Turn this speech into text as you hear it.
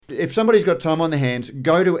If somebody's got time on their hands,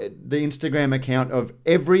 go to the Instagram account of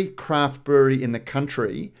every craft brewery in the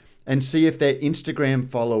country and see if their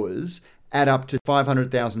Instagram followers add up to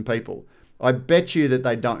 500,000 people. I bet you that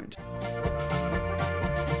they don't.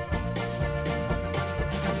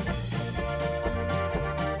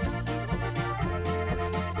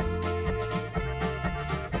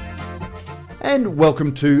 And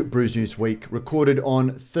welcome to Brews News Week, recorded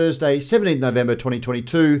on Thursday, 17th November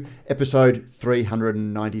 2022, episode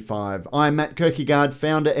 395. I'm Matt Kirkegaard,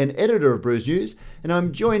 founder and editor of Brews News, and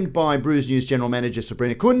I'm joined by Brews News General Manager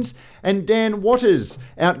Sabrina Kunz and Dan Watters,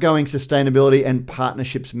 outgoing Sustainability and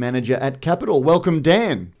Partnerships Manager at Capital. Welcome,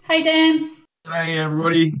 Dan. Hey, Dan. Hey,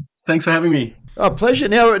 everybody. Thanks for having me. Oh, pleasure.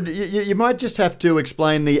 Now, you might just have to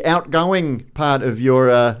explain the outgoing part of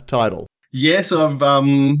your title. Yes, I've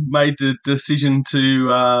made the decision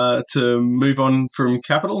to move on from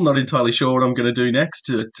Capital. Not entirely sure what I'm going to do next.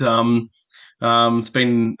 It's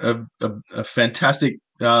been a fantastic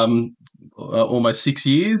almost 6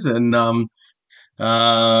 years, and I'm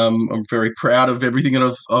very proud of everything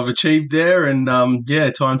that I've achieved there. And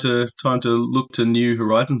time to look to new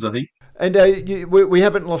horizons, I think. And we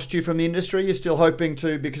haven't lost you from the industry. You're still hoping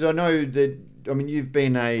to, because I know that you've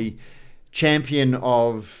been a champion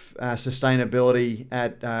of sustainability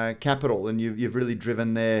at Capital, and you've really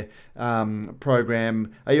driven their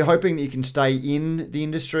program. Are you hoping that you can stay in the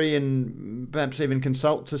industry and perhaps even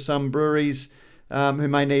consult to some breweries who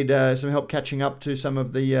may need some help catching up to some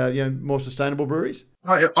of the more sustainable breweries?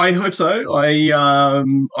 I hope so.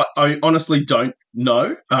 I honestly don't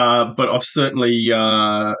know, but I've certainly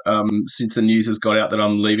since the news has got out that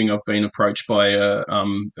I'm leaving, I've been approached by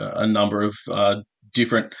a number of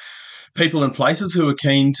different people and places who are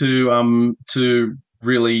keen to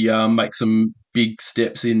really make some big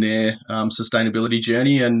steps in their sustainability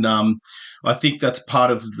journey, and I think that's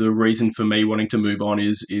part of the reason for me wanting to move on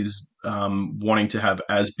is wanting to have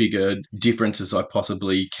as big a difference as I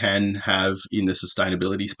possibly can have in the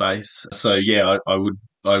sustainability space. So yeah,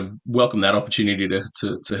 I welcome that opportunity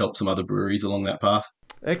to help some other breweries along that path.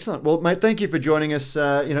 Excellent. Well, mate, thank you for joining us.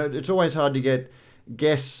 It's always hard to get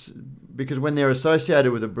guests because when they're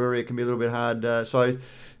associated with a brewery, it can be a little bit hard. So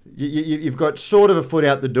you've got sort of a foot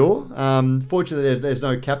out the door. Fortunately, there's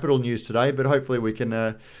no Capital news today, but hopefully we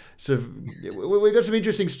can we've got some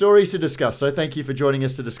interesting stories to discuss. So thank you for joining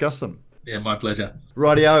us to discuss them. Yeah, my pleasure.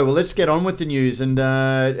 Rightio. Well, let's get on with the news. And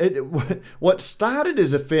what started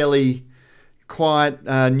as a fairly quiet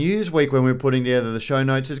news week when we were putting together the show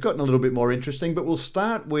notes has gotten a little bit more interesting. But we'll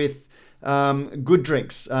start with Good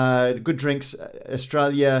Drinks. Good Drinks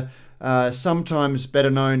Australia, sometimes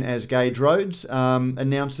better known as Gage Roads,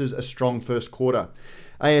 announces a strong first quarter.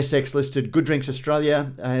 ASX listed Good Drinks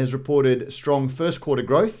Australia has reported strong first quarter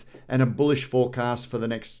growth and a bullish forecast for the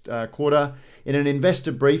next quarter. In an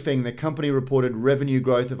investor briefing, the company reported revenue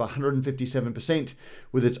growth of 157%,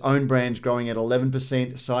 with its own brands growing at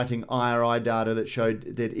 11%, citing IRI data that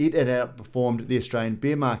showed that it had outperformed the Australian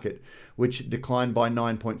beer market, which declined by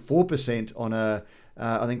 9.4% on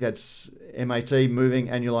I think that's MAT, moving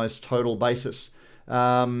annualized total basis.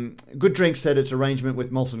 Good Drinks said its arrangement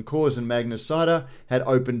with Molson Coors and Magners Cider had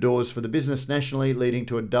opened doors for the business nationally, leading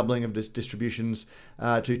to a doubling of distributions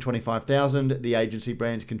to 25,000. The agency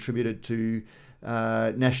brands contributed to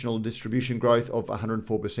national distribution growth of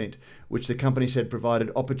 104%, which the company said provided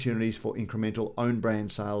opportunities for incremental own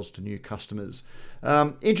brand sales to new customers.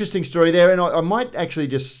 Interesting story there, and I might actually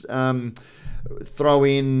just throw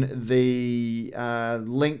in the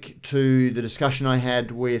link to the discussion I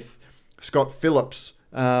had with Scott Phillips,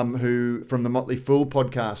 who from the Motley Fool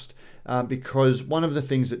podcast, because one of the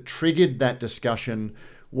things that triggered that discussion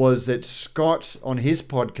was that Scott on his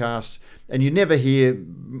podcast, and you never hear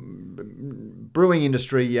brewing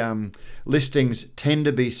industry listings tend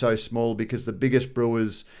to be so small because the biggest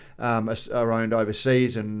brewers are owned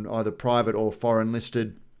overseas and either private or foreign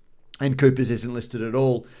listed, and Coopers isn't listed at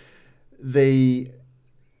all. The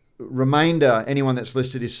remainder, anyone that's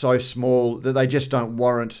listed, is so small that they just don't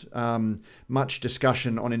warrant much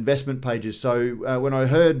discussion on investment pages. So when I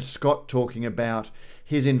heard Scott talking about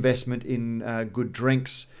his investment in Good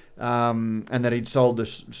Drinks and that he'd sold the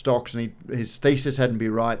stocks and his thesis hadn't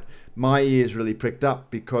been right, my ears really pricked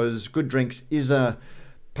up, because Good Drinks is a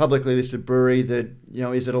publicly listed brewery that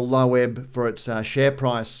is at a low ebb for its share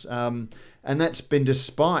price, and that's been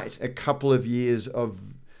despite a couple of years of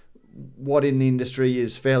what in the industry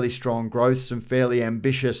is fairly strong growth, some fairly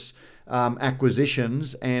ambitious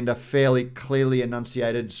acquisitions, and a fairly clearly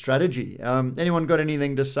enunciated strategy. Anyone got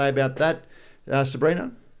anything to say about that,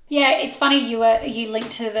 Sabrina? Yeah, it's funny you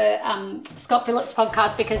linked to the Scott Phillips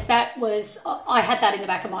podcast, because I had that in the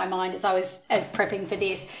back of my mind as I was prepping for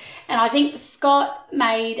this, and I think Scott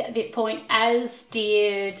made this point, as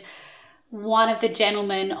did one of the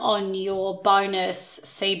gentlemen on your bonus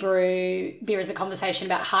Seabrew Beer as a Conversation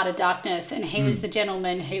about Heart of Darkness, and he was the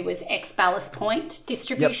gentleman who was ex-Ballast Point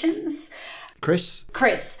Distributions. Yep.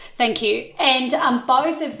 Chris, thank you. And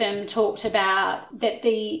both of them talked about that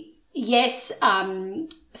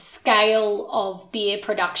scale of beer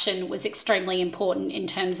production was extremely important in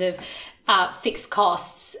terms of fixed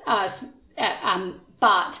costs,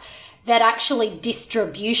 but that actually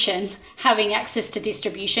distribution, having access to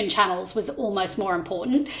distribution channels, was almost more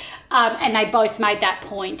important. And they both made that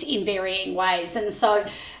point in varying ways. And so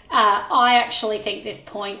I actually think this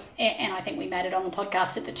point, and I think we made it on the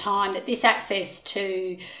podcast at the time, that this access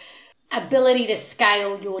to ability to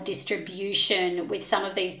scale your distribution with some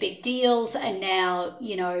of these big deals, and now,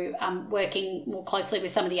 working more closely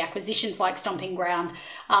with some of the acquisitions like Stomping Ground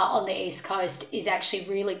on the East Coast, is actually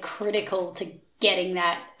really critical to getting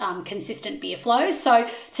that consistent beer flow. So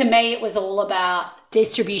to me, it was all about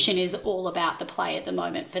distribution, is all about the play at the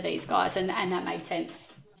moment for these guys, and that made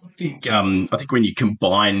sense. I think when you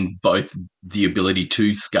combine both the ability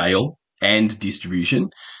to scale and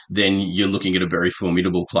distribution, then you're looking at a very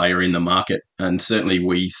formidable player in the market. And certainly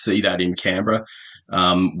we see that in Canberra.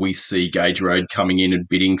 We see Gage Road coming in and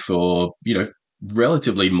bidding for,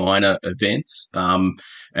 relatively minor events,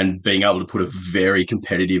 and being able to put a very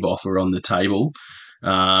competitive offer on the table.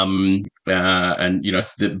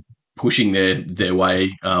 Pushing their way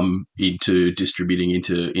into distributing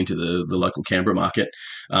into the local Canberra market,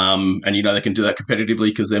 and they can do that competitively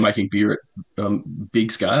because they're making beer at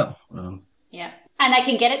big scale. Yeah, and they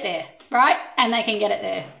can get it there, right? And they can get it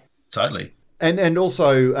there. Totally. And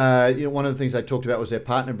also, one of the things they talked about was their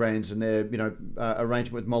partner brands and their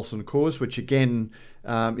arrangement with Molson Coors, which again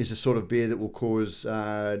is a sort of beer that will cause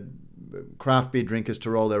craft beer drinkers to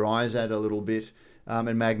roll their eyes at a little bit,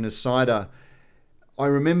 and Magnus Cider. I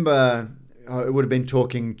remember I would have been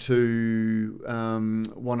talking to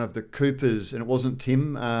one of the Coopers, and it wasn't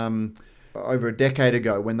Tim, over a decade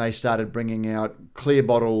ago, when they started bringing out clear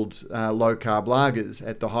bottled low carb lagers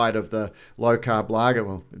at the height of the low carb lager.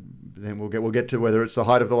 Well, then we'll get to whether it's the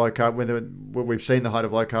height of the low carb, whether we've seen the height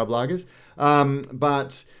of low carb lagers.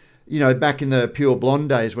 But back in the Pure Blonde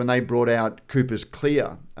days, when they brought out Cooper's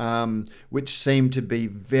Clear, which seemed to be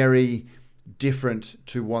very different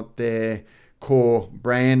to what their core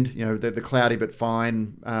brand, the cloudy but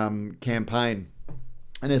fine campaign.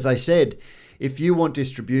 And as I said, if you want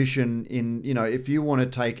distribution if you want to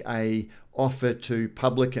take a offer to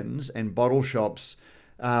publicans and bottle shops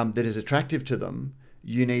that is attractive to them,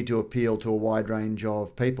 you need to appeal to a wide range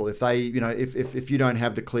of people. If they, if you don't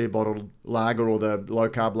have the clear bottled lager or the low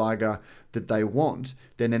carb lager that they want,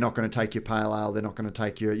 then they're not going to take your pale ale. They're not going to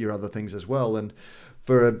take your other things as well. And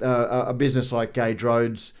for a business like Gage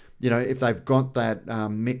Roads, if they've got that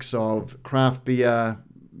mix of craft beer,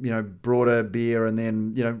 broader beer, and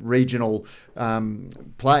then, regional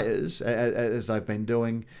players, as they've been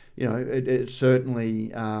doing, it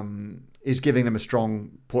certainly is giving them a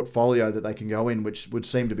strong portfolio that they can go in, which would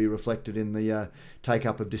seem to be reflected in the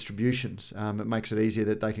take-up of distributions. It makes it easier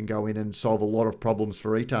that they can go in and solve a lot of problems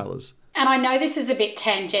for retailers. And I know this is a bit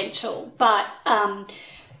tangential, but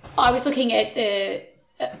I was looking at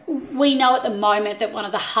we know at the moment that one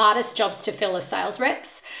of the hardest jobs to fill is sales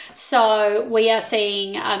reps. So we are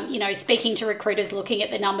seeing, speaking to recruiters, looking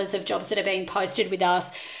at the numbers of jobs that are being posted with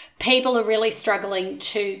us, people are really struggling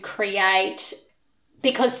to create,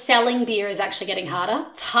 because selling beer is actually getting harder.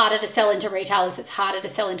 It's harder to sell into retailers. It's harder to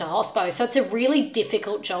sell into hospo. So it's a really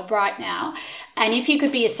difficult job right now. And if you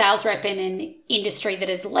could be a sales rep in an industry that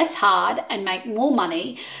is less hard and make more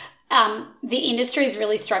money, the industry is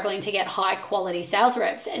really struggling to get high quality sales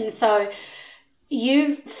reps. And so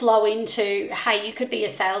you flow into, hey, you could be a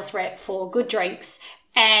sales rep for Good Drinks,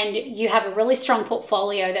 and you have a really strong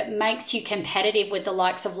portfolio that makes you competitive with the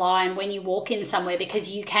likes of Lion when you walk in somewhere,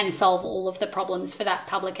 because you can solve all of the problems for that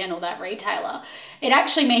publican or that retailer. It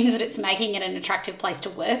actually means that it's making it an attractive place to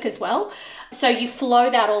work as well. So you flow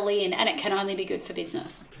that all in, and it can only be good for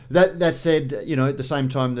business. That said, at the same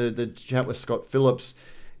time, the chat with Scott Phillips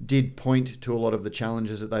did point to a lot of the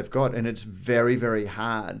challenges that they've got, and it's very, very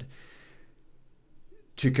hard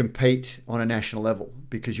to compete on a national level,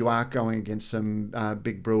 because you are going against some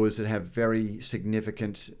big brewers that have very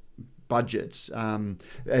significant budgets.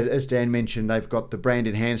 As Dan mentioned, they've got the brand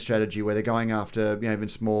in hand strategy, where they're going after even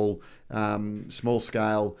small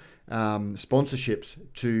scale sponsorships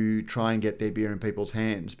to try and get their beer in people's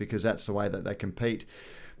hands, because that's the way that they compete.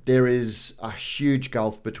 there is a huge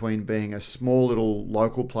gulf between being a small little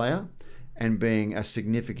local player and being a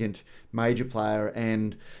significant major player,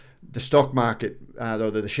 and the stock market,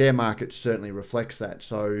 the share market certainly reflects that.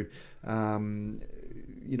 So, I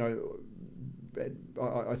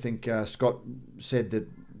think Scott said that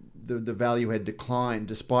the value had declined,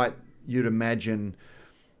 despite you'd imagine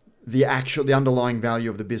the underlying value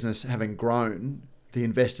of the business having grown. The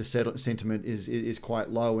investor sentiment is quite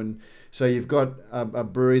low, and so you've got a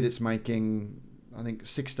brewery that's making, I think,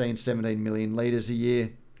 16, 17 million litres a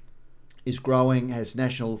year, is growing, has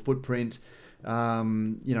national footprint,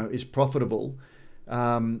 is profitable.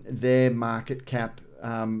 Their market cap,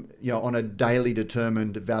 on a daily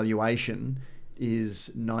determined valuation, is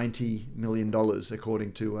 $90 million,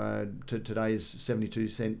 according to today's 72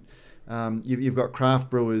 cent. You've got craft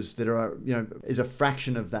brewers that are, is a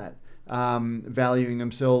fraction of that, valuing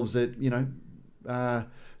themselves at,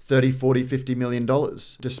 30, 40, $50 million,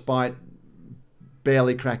 despite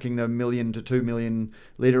barely cracking the 1 million to 2 million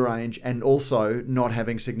litre range, and also not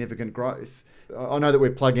having significant growth. I know that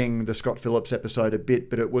we're plugging the Scott Phillips episode a bit,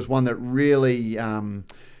 but it was one that really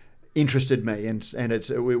interested me, and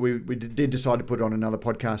we did decide to put it on another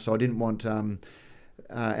podcast, so I didn't want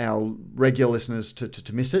our regular listeners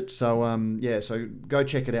to miss it. So so go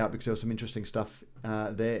check it out, because there was some interesting stuff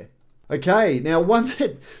there. Okay, now one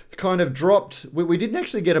that kind of dropped, we didn't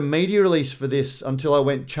actually get a media release for this until I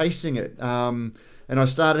went chasing it, and I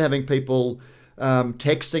started having people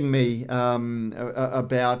texting me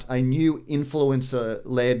about a new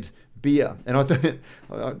influencer-led beer. And I thought,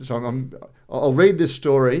 so I'll read this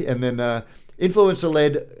story, and then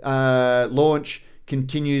influencer-led launch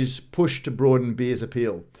continues push to broaden beer's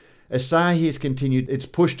appeal. Asahi has continued its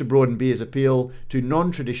push to broaden beer's appeal to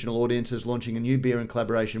non-traditional audiences, launching a new beer in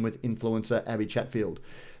collaboration with influencer Abby Chatfield.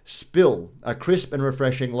 Spill, a crisp and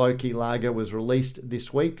refreshing low-key lager, was released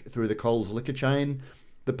this week through the Coles liquor chain.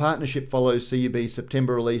 The partnership follows CUB's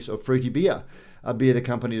September release of Fruity Beer, a beer the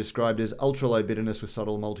company described as ultra-low bitterness with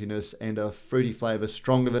subtle maltiness and a fruity flavour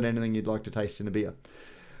stronger than anything you'd like to taste in a beer.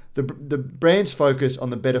 The brand's focus on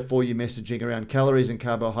the better-for-you messaging around calories and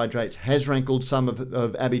carbohydrates has rankled some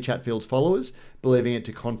of Abby Chatfield's followers, believing it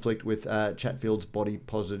to conflict with Chatfield's body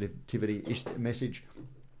positivity message.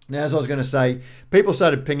 Now, as I was going to say, people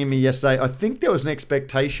started pinging me yesterday. I think there was an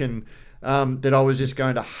expectation that I was just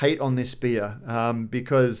going to hate on this beer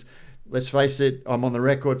because, let's face it, I'm on the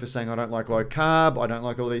record for saying I don't like low carb, I don't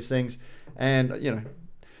like all these things. And,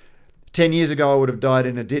 10 years ago I would have died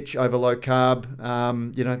in a ditch over low carb.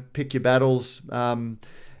 Pick your battles.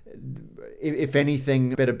 If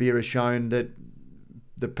anything, better beer has shown that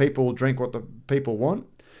the people drink what the people want.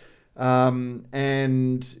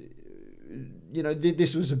 This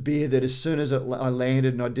was a beer that as soon as I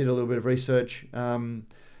landed and I did a little bit of research, I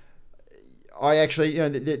actually,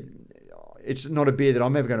 it's not a beer that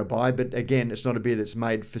I'm ever going to buy, but again, it's not a beer that's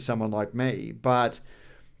made for someone like me. But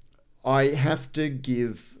I have to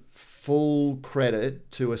give full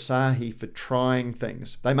credit to Asahi for trying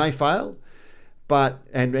things. They may fail,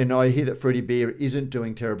 and I hear that Fruity Beer isn't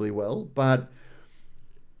doing terribly well, but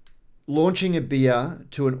launching a beer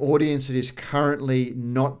to an audience that is currently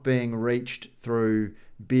not being reached through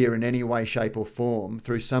beer in any way, shape or form,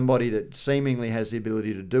 through somebody that seemingly has the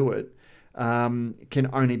ability to do it, can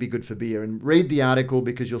only be good for beer. And read the article,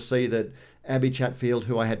 because you'll see that Abby Chatfield,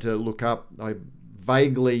 who I had to look up, I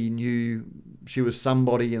vaguely knew she was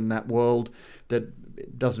somebody in that world that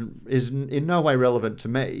is in no way relevant to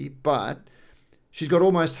me, but she's got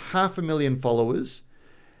almost 500,000 followers.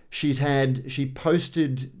 She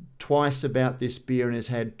posted twice about this beer and has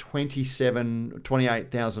had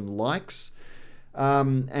 28,000 likes.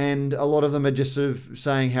 And a lot of them are just sort of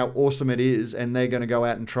saying how awesome it is, and they're going to go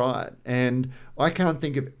out and try it. And I can't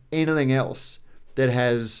think of anything else that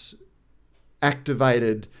has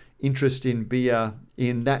activated interest in beer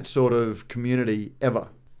in that sort of community ever.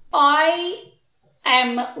 I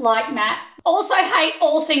am like Matt. Also hate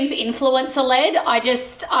all things influencer-led. I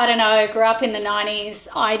don't know, grew up in the 90s.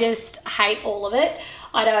 I just hate all of it.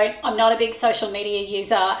 I'm not a big social media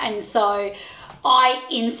user, and so I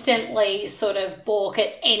instantly sort of balk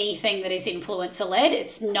at anything that is influencer-led.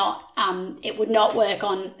 It's not, it would not work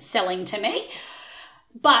on selling to me.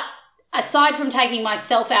 But aside from taking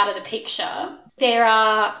myself out of the picture, there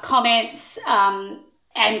are comments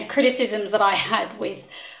and criticisms that I had with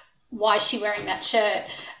why is she wearing that shirt.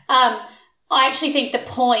 I actually think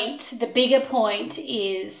the bigger point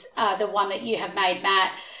is the one that you have made,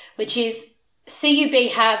 Matt, which is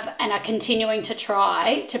CUB have and are continuing to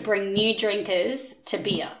try to bring new drinkers to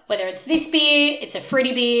beer, whether it's this beer, it's a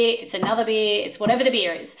fruity beer, it's another beer, it's whatever the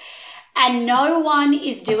beer is. And no one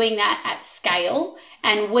is doing that at scale.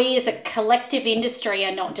 And we as a collective industry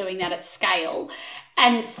are not doing that at scale.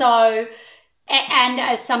 And so, and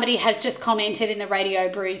as somebody has just commented in the Radio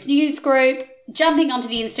Brews news group, jumping onto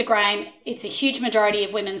the Instagram, it's a huge majority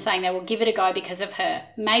of women saying they will give it a go because of her.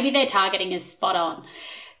 Maybe their targeting is spot on.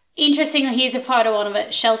 Interestingly, here's a photo of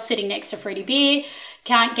it, shelf sitting next to fruity beer.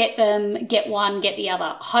 Can't get them, get one, get the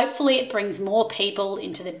other. Hopefully it brings more people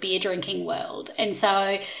into the beer drinking world. And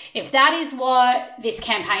so if that is what this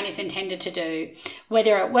campaign is intended to do,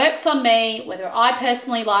 whether it works on me, whether I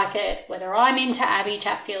personally like it, whether I'm into Abby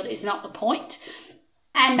Chatfield is not the point.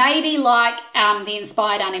 And maybe like the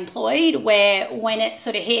Inspired Unemployed, where when it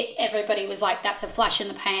sort of hit, everybody was like, that's a flash in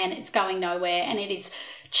the pan, it's going nowhere. And it has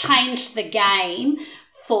changed the game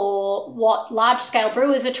for what large-scale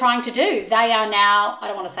brewers are trying to do. They are now, I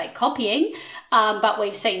don't want to say copying, but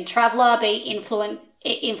we've seen Traveller be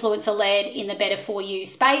influencer-led in the Better For You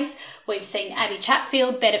space. We've seen Abby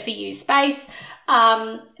Chatfield, Better For You space.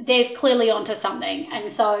 They're clearly onto something. And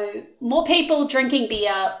so more people drinking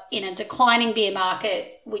beer in a declining beer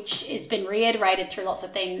market, which has been reiterated through lots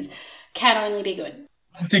of things, can only be good.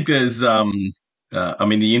 I think there's,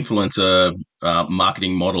 the influencer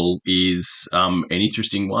marketing model is an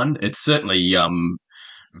interesting one. It's certainly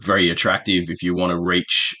very attractive if you want to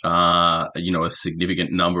reach, a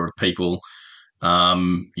significant number of people.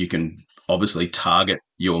 You can obviously target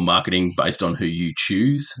your marketing based on who you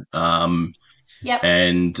choose. Yep.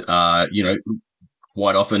 And,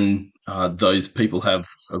 quite often those people have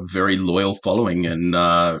a very loyal following. And,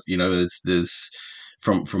 there's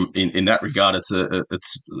from in that regard, it's a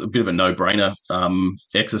bit of a no-brainer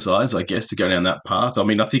exercise, I guess, to go down that path. I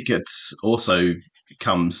mean, I think it's also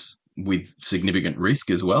comes with significant risk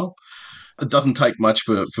as well. It doesn't take much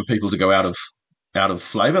for people to go out of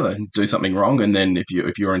flavour. They do something wrong, and then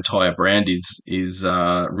if your entire brand is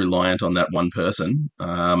reliant on that one person,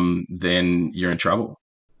 then you're in trouble.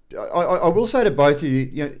 I will say to both of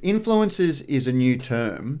you, influencers is a new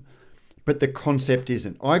term, but the concept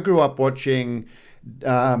isn't. I grew up watching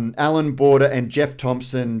Alan Border and Jeff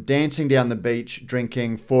Thompson dancing down the beach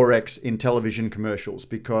drinking 4X in television commercials,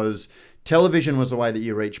 because television was the way that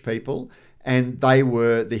you reach people, and they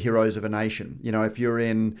were the heroes of a nation. If you're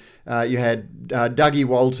in, you had Dougie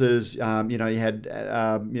Walters, you had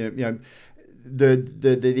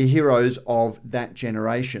the heroes of that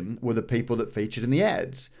generation were the people that featured in the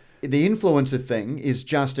ads. The influencer thing is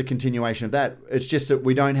just a continuation of that. It's just that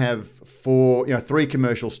we don't have three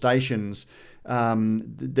commercial stations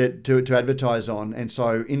that to advertise on, and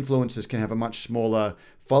so influencers can have a much smaller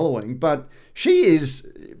following. But she is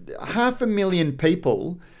 500,000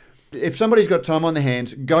 people. If somebody's got time on their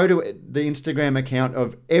hands, go to the Instagram account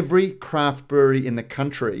of every craft brewery in the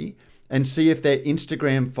country and see if their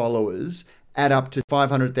Instagram followers add up to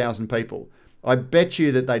 500,000 people. I bet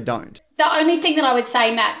you that they don't. The only thing that I would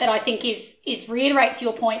say, Matt, that I think is reiterates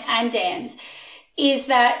your point and Dan's, is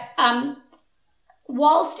that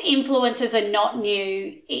whilst influencers are not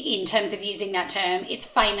new in terms of using that term, it's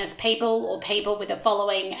famous people or people with a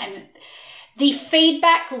following, and the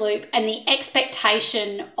feedback loop and the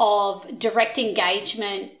expectation of direct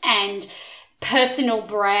engagement and personal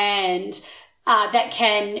brand that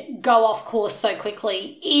can go off course so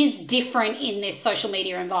quickly is different in this social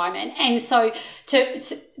media environment. And so to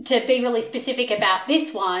be really specific about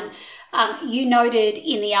this one, you noted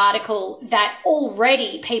in the article that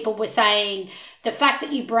already people were saying the fact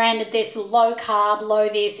that you branded this low carb, low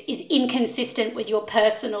this is inconsistent with your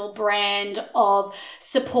personal brand of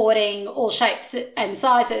supporting all shapes and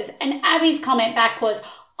sizes. And Abby's comment back was,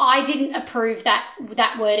 I didn't approve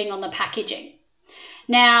that wording on the packaging.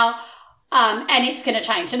 Now, and it's going to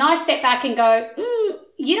change. And I step back and go,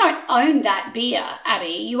 you don't own that beer, Abby.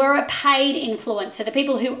 You are a paid influencer. The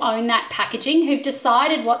people who own that packaging, who've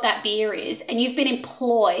decided what that beer is, and you've been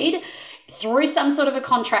employed through some sort of a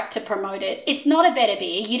contract to promote it. It's not a better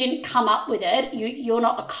beer. You didn't come up with it. You're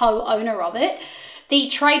not a co-owner of it. The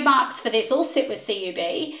trademarks for this all sit with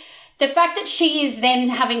CUB. The fact that she is then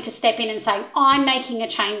having to step in and say, I'm making a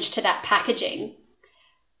change to that packaging,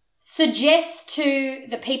 suggests to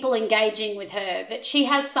the people engaging with her that she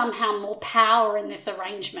has somehow more power in this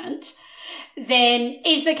arrangement than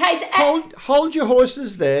is the case. Hold your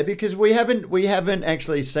horses there, because we haven't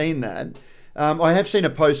actually seen that. I have seen a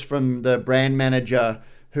post from the brand manager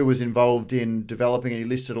who was involved in developing it. He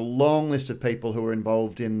listed a long list of people who were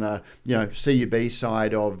involved in the CUB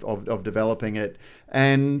side of developing it.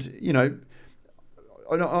 And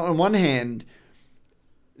on one hand,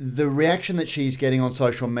 the reaction that she's getting on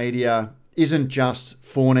social media isn't just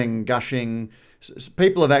fawning, gushing.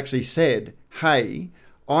 People have actually said, hey,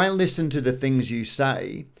 I listen to the things you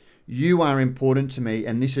say. you are important to me,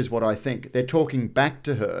 and this is what I think. They're talking back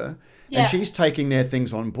to her, and she's taking their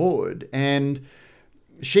things on board. And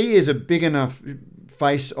she is a big enough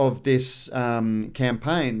face of this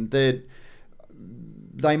campaign that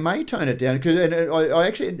they may tone it down. Because I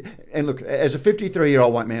actually, and look, as a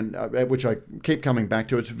 53-year-old white man, which I keep coming back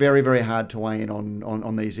to, it's very, very hard to weigh in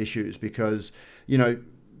on these issues because, you know,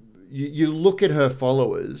 you look at her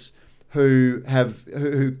followers who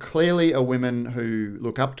clearly are women who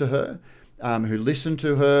look up to her, who listen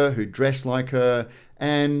to her, who dress like her,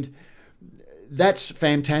 and that's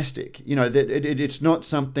fantastic. You know, that it's not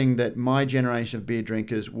something that my generation of beer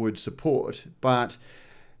drinkers would support, but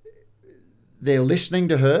they're listening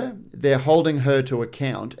to her, they're holding her to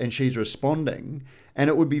account, and she's responding. And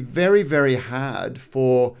it would be very, very hard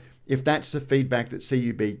for, if that's the feedback that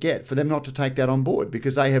CUB get, for them not to take that on board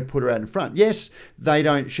because they have put her out in front. Yes,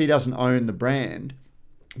 she doesn't own the brand,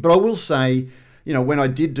 but I will say, you know, when I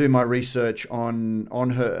did do my research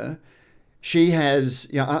on her, she has,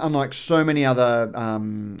 you know, unlike so many other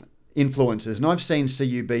influencers, and I've seen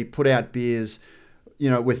CUB put out beers,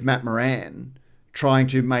 you know, with Matt Moran trying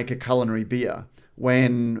to make a culinary beer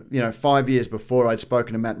when, you know, 5 years before I'd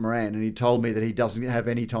spoken to Matt Moran and he told me that he doesn't have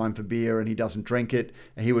any time for beer and he doesn't drink it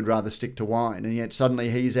and he would rather stick to wine. And yet suddenly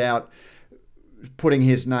he's out putting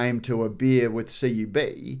his name to a beer with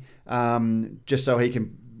CUB just so he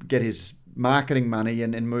can get his marketing money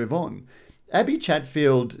and move on. Abby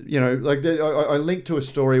Chatfield, you know, like I linked to a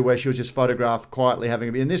story where she was just photographed quietly having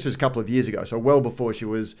a beer, and this was a couple of years ago, so well before she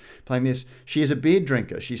was playing this. She is a beer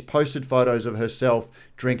drinker. She's posted photos of herself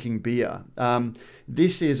drinking beer.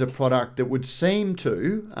 This is a product that would seem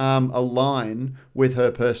to align with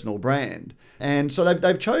her personal brand. And so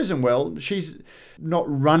they've chosen well. She's not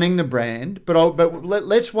running the brand, but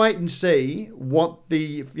let's wait and see what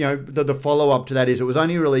the follow up to that is. It was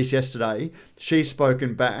only released yesterday. She's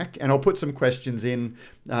spoken back, and I'll put some questions in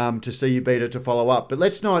to CUB to follow up. But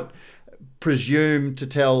let's not presume to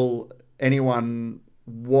tell anyone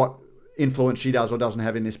what influence she does or doesn't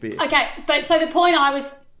have in this beer. Okay, but so the point I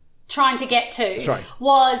was trying to get to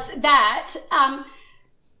was that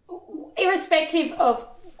irrespective of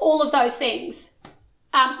all of those things,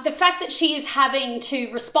 the fact that she is having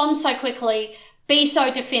to respond so quickly, be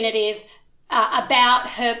so definitive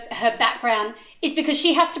about her background is because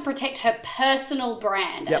she has to protect her personal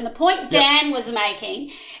brand. Yep. And the point Dan was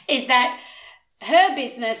making is that her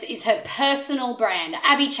business is her personal brand,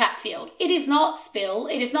 Abby Chatfield. It is not Spill.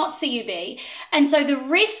 It is not CUB. And so the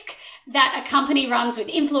risk that a company runs with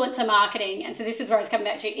influencer marketing, and so this is where I was coming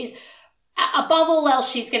back to, is above all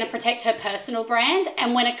else, she's going to protect her personal brand.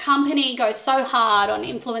 And when a company goes so hard on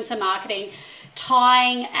influencer marketing,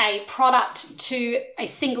 tying a product to a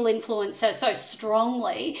single influencer so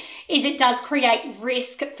strongly, is it does create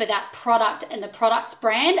risk for that product and the product's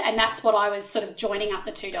brand. And that's what I was sort of joining up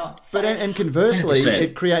the two dots. So, but and conversely, 100%.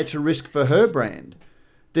 It creates a risk for her brand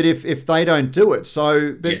that if they don't do it.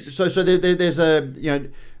 So yes. so there's a, you know,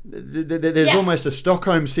 there's almost a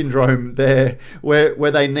Stockholm syndrome there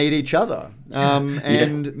where they need each other.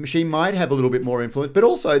 And she might have a little bit more influence. But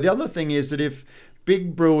also the other thing is that if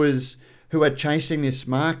big brewers who are chasing this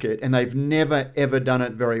market and they've never ever done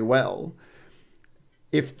it very well,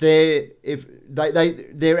 if they're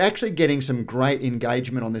actually getting some great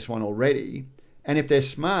engagement on this one already, and if they're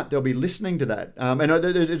smart, they'll be listening to that. And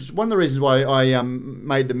it's one of the reasons why I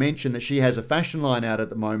made the mention that she has a fashion line out at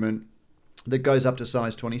the moment that goes up to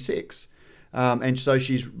size 26. And so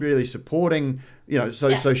she's really supporting, you know,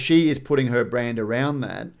 so she is putting her brand around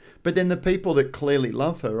that. But then the people that clearly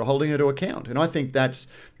love her are holding her to account. And I think that's,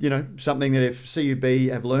 you know, something that if CUB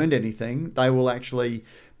have learned anything, they will actually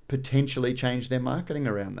potentially change their marketing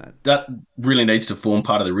around that. That really needs to form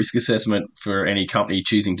part of the risk assessment for any company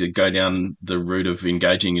choosing to go down the route of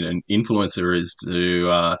engaging an influencer, is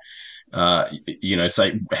to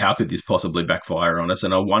say, how could this possibly backfire on us?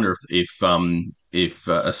 And I wonder if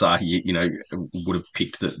Asahi, you know, would have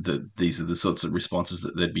picked these are the sorts of responses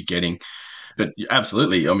that they'd be getting. But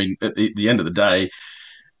absolutely, I mean, at the end of the day,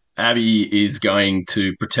 Abby is going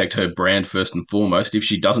to protect her brand first and foremost. If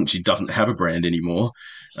she doesn't have a brand anymore,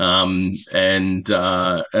 and then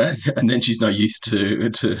she's no use to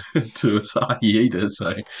Asahi either.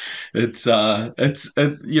 So it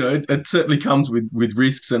certainly comes with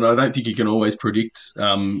risks, and I don't think you can always predict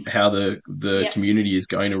how the community is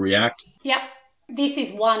going to react. Yep, this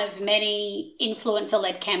is one of many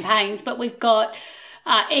influencer-led campaigns, but we've got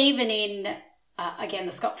even in again,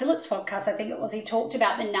 the Scott Phillips podcast, I think it was, he talked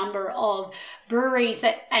about the number of breweries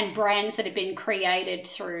and brands that have been created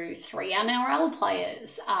through 3 NRL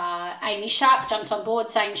players. Amy Sharp jumped on board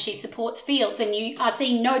saying she supports Fields, and you are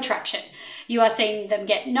seeing no traction. You are seeing them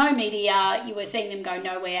get no media. You are seeing them go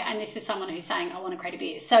nowhere. And this is someone who's saying, I want to create a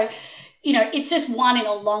beer. So, it's just one in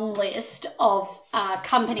a long list of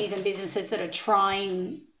companies and businesses that are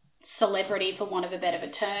trying celebrity, for want of a better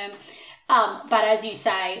term. But as you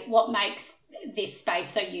say, what makes this space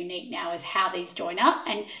so unique now is how these join up.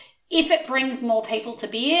 And if it brings more people to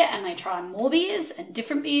beer and they try more beers and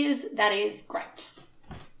different beers, that is great.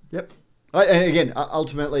 Yep. And again,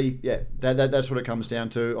 ultimately, yeah, that's what it comes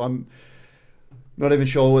down to. I'm not even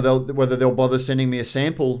sure whether they'll bother sending me a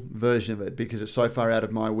sample version of it because it's so far out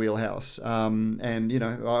of my wheelhouse. And,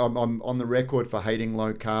 I'm on the record for hating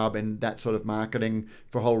low carb and that sort of marketing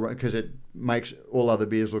because it makes all other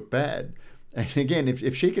beers look bad. And again,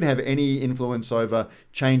 if she can have any influence over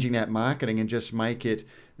changing that marketing and just make it,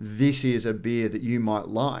 this is a beer that you might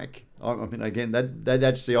like. I mean, again,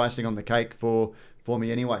 that's the icing on the cake for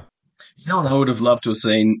me anyway. What I would have loved to have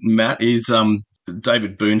seen, Matt, is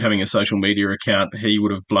David Boone having a social media account. He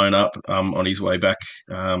would have blown up on his way back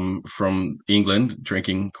from England,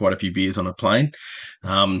 drinking quite a few beers on a plane.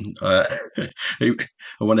 I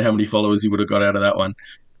wonder how many followers he would have got out of that one.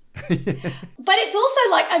 But it's also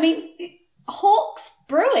Hawke's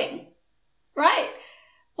Brewing, right?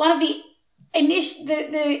 One of the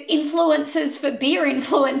influencers for beer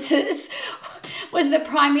influencers was the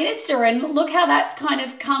Prime Minister, and look how that's kind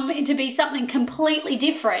of come to be something completely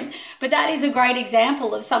different. But that is a great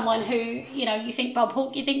example of someone who, you think Bob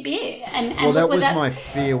Hawke, you think beer. And well, that was my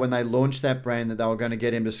fear when they launched that brand, that they were going to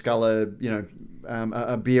get him to scull a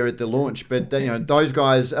beer at the launch. But those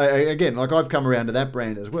guys, again, like, I've come around to that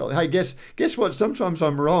brand as well. Hey, guess what? Sometimes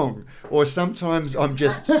I'm wrong, or sometimes I'm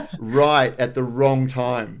just right at the wrong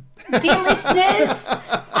time. Dear listeners,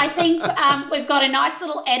 I think we've got a nice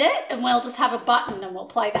little edit, and we'll just have a button and we'll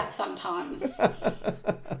play that sometimes.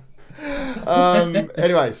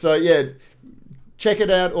 Anyway, so yeah, check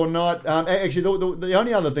it out or not. Actually, the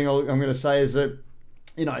only other thing I'm going to say is that,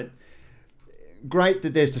 great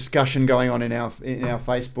that there's discussion going on in our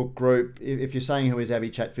Facebook group. If you're saying who is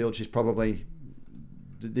Abby Chatfield,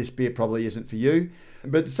 this beer probably isn't for you.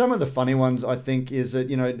 But some of the funny ones, I think, is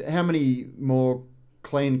that, how many more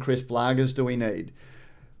clean, crisp lagers do we need?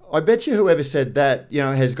 I bet you whoever said that,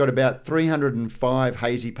 has got about 305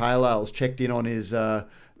 hazy pale ales checked in on his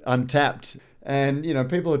Untapped. And,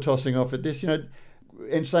 people are tossing off at this,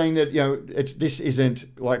 and saying that, this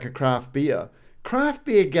isn't like a craft beer. Craft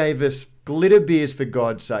beer gave us glitter beers, for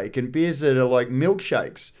God's sake, and beers that are like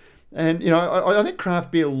milkshakes. And, I think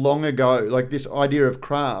craft beer long ago, like this idea of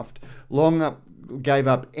craft, gave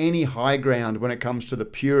up any high ground when it comes to the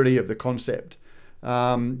purity of the concept.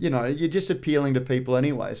 You're just appealing to people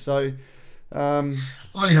anyway. So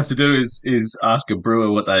all you have to do is ask a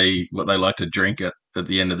brewer what they like to drink at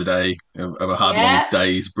the end of the day of a hard long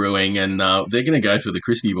day's brewing, and they're going to go for the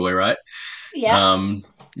crispy boy, right? Yeah.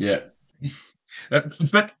 Yeah.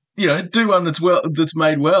 But do one that's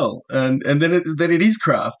made well, and then it is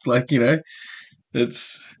craft. Like,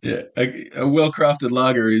 it's a well crafted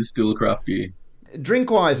lager is still a craft beer.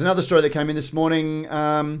 Drinkwise, another story that came in this morning.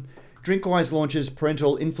 Drinkwise launches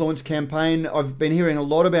parental influence campaign. I've been hearing a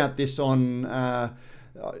lot about this on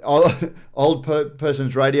old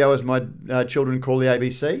person's radio, as my children call the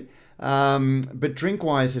ABC. But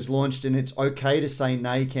Drinkwise has launched in its OK to Say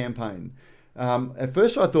Nay campaign. At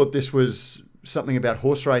first I thought this was something about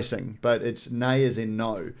horse racing, but it's nay as in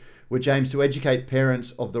no, which aims to educate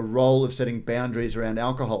parents of the role of setting boundaries around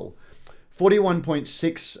alcohol.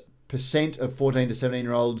 41.6% of 14 to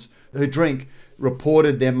 17-year-olds who drink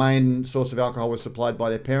reported their main source of alcohol was supplied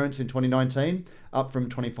by their parents in 2019, up from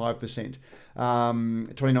 25%,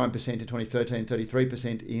 29% in 2013,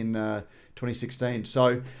 33% in 2016.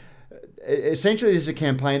 So essentially this is a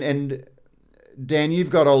campaign, and Dan,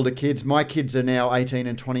 you've got older kids. My kids are now 18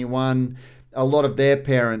 and 21. A lot of their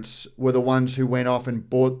parents were the ones who went off and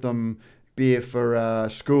bought them beer for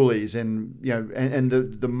schoolies, and and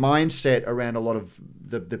the mindset around a lot of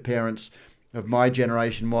the parents of my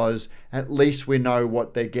generation was, at least we know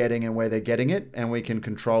what they're getting and where they're getting it, and we can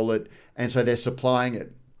control it, and so they're supplying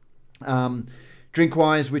it.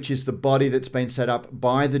 Drinkwise, which is the body that's been set up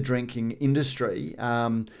by the drinking industry,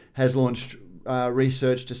 has launched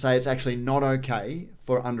research to say it's actually not okay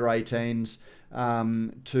for under 18s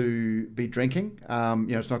to be drinking.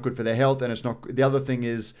 It's not good for their health, and it's not. The other thing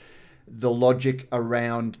is the logic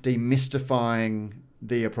around demystifying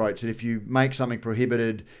the approach that if you make something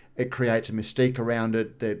prohibited, it creates a mystique around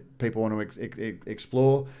it that people want to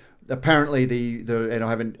explore. Apparently, and I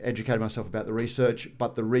haven't educated myself about the research,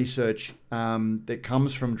 but the research that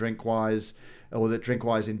comes from Drinkwise, or that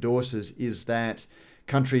Drinkwise endorses, is that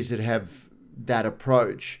countries that have that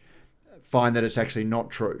approach find that it's actually not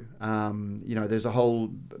true. There's a whole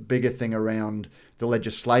bigger thing around the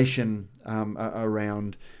legislation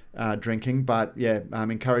around drinking, but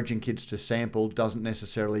encouraging kids to sample doesn't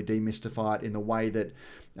necessarily demystify it in the way that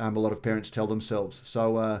a lot of parents tell themselves.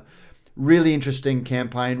 So really interesting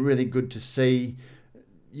campaign, really good to see.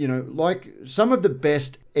 Like some of the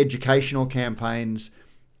best educational campaigns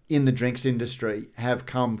in the drinks industry have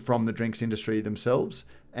come from the drinks industry themselves,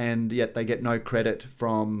 and yet they get no credit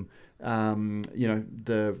from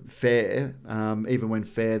the fair, even when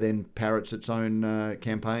fair then parrots its own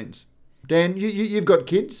campaigns. Dan, you've got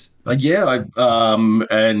kids? Yeah,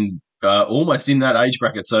 and almost in that age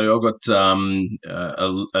bracket. So I've got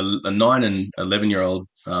a 9 and 11-year-old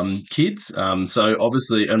kids. So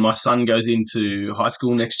obviously, and my son goes into high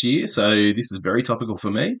school next year. So this is very topical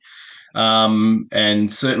for me.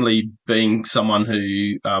 And certainly being someone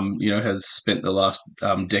who has spent the last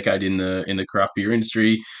decade in the craft beer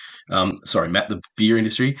industry. Sorry, Matt, the beer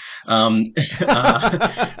industry. I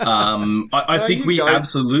think we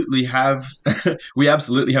absolutely have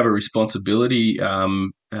a responsibility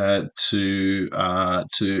to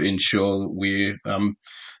ensure we're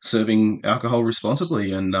serving alcohol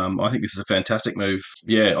responsibly, and I think this is a fantastic move.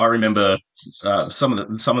 Yeah, I remember some of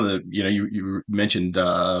the you mentioned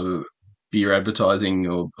beer advertising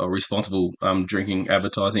or responsible drinking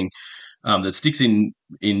advertising. That sticks in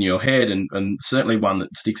your head, and certainly one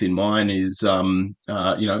that sticks in mine is, and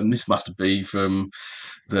this must be from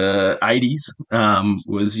the 80s,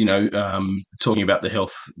 was, talking about the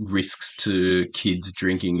health risks to kids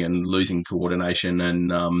drinking and losing coordination,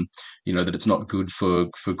 and, that it's not good for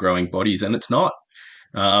growing bodies, and it's not.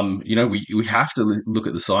 We have to look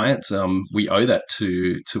at the science. We owe that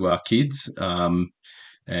to our kids. I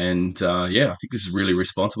think this is really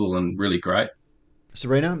responsible and really great.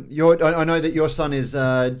 Serena, I know that your son is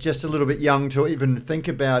just a little bit young to even think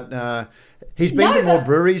about. He's been to more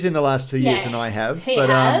breweries in the last 2 years than I have. He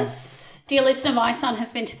has. Dear listener, my son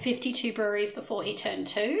has been to 52 breweries before he turned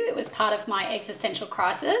 2. It was part of my existential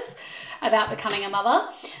crisis about becoming a mother.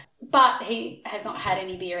 But he has not had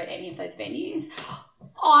any beer at any of those venues.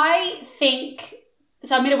 I think...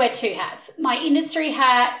 So I'm going to wear 2 hats. My industry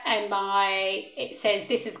hat and it says,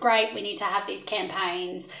 this is great, we need to have these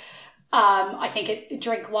campaigns. I think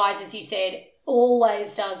Drinkwise, as you said,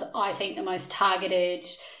 always does, I think, the most targeted,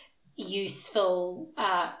 useful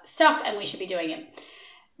stuff, and we should be doing it.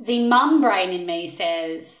 The mum brain in me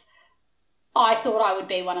says, I thought I would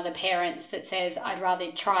be one of the parents that says, I'd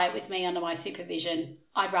rather try it with me under my supervision.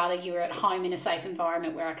 I'd rather you were at home in a safe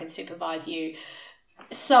environment where I could supervise you.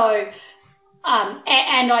 So...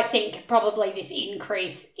 and I think probably this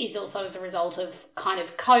increase is also as a result of kind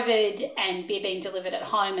of COVID and beer being delivered at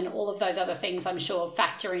home, and all of those other things, I'm sure,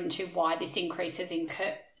 factor into why this increase has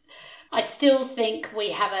incurred. I still think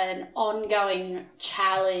we have an ongoing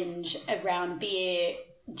challenge around beer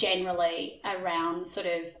generally, around sort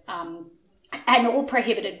of and all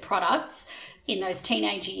prohibited products in those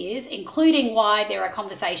teenage years, including why there are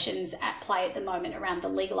conversations at play at the moment around the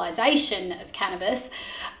legalization of cannabis.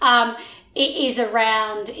 It is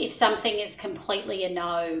around, if something is completely a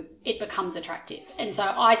no, it becomes attractive. And so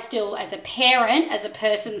I still, as a parent, as a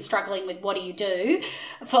person struggling with what do you do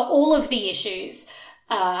for all of the issues,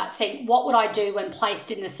 think, what would I do when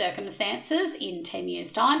placed in the circumstances in 10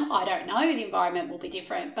 years' time? I don't know. The environment will be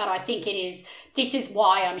different. But I think this is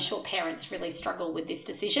why I'm sure parents really struggle with this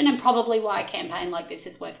decision, and probably why a campaign like this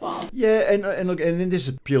is worthwhile. Yeah, and look, and this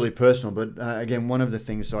is purely personal, but again, one of the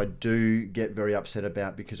things I do get very upset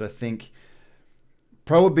about, because I think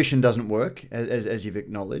prohibition doesn't work, as you've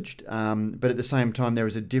acknowledged, but at the same time, there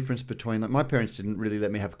is a difference between, like, my parents didn't really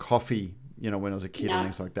let me have coffee when I was a kid and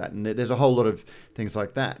things like that. And there's a whole lot of things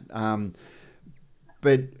like that.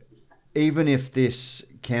 But even if this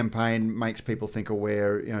campaign makes people think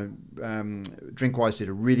aware, Drinkwise did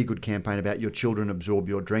a really good campaign about your children absorb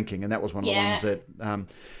your drinking. And that was one of the ones that,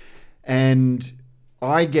 and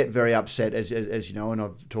I get very upset, as you know, and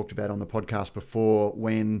I've talked about on the podcast before,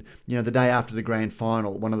 when, the day after the grand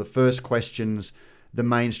final, one of the first questions the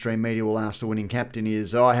mainstream media will ask the winning captain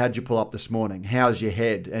is, how'd you pull up this morning? How's your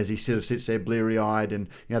head? As he sort of sits there bleary-eyed, and,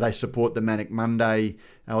 they support the Manic Monday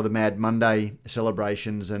or the Mad Monday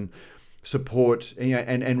celebrations, and support,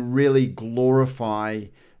 and really glorify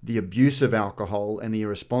the abuse of alcohol and the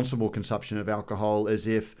irresponsible consumption of alcohol, as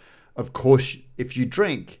if, of course, if you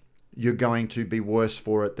drink, you're going to be worse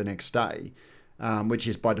for it the next day, which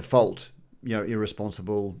is by default,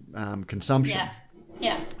 irresponsible consumption.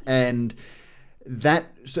 Yeah. And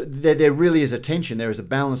so there really is a tension. There is a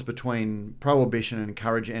balance between prohibition and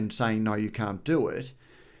encouraging and saying, no, you can't do it.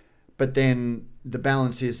 But then the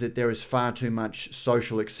balance is that there is far too much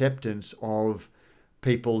social acceptance of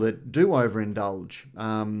people that do overindulge,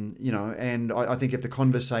 and I think if the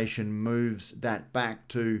conversation moves that back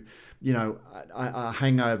to, a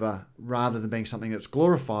hangover rather than being something that's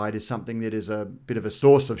glorified is something that is a bit of a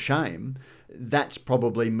source of shame, that's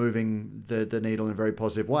probably moving the needle in a very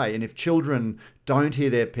positive way. And if children don't hear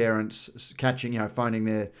their parents phoning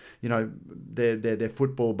their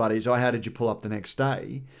football buddies, how did you pull up the next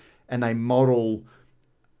day? And they model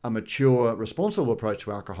a mature, responsible approach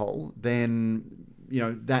to alcohol, then,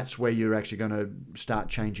 that's where you're actually going to start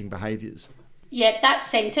changing behaviours. Yeah, that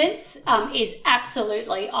sentence is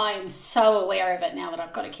absolutely, I am so aware of it now that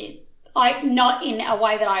I've got a kid. Not in a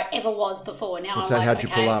way that I ever was before. Now What's that? How'd you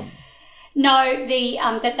pull up? No,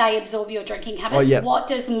 that they absorb your drinking habits. Oh, yeah. What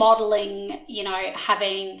does modelling,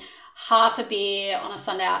 having half a beer on a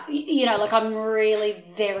Sunday, I'm really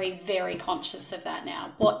very, very conscious of that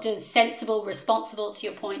now. What does sensible, responsible, to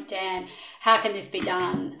your point, Dan, how can this be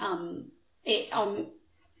done? I'm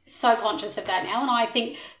so conscious of that now, and I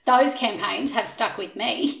think those campaigns have stuck with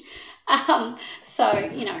me.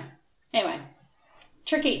 Anyway,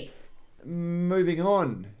 tricky. Moving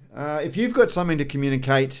on. If you've got something to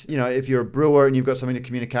communicate, if you're a brewer and you've got something to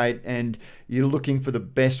communicate and you're looking for the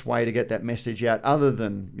best way to get that message out, other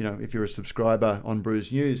than, if you're a subscriber on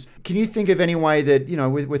Brews News, can you think of any way that,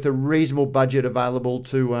 with a reasonable budget available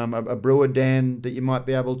to a brewer, Dan, that you might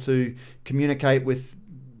be able to communicate with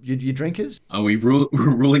your drinkers? Are we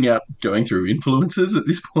ruling out going through influencers at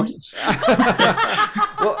this point?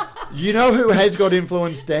 Well, you know who has got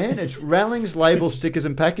influence, Dan? It's Rallings Label Stickers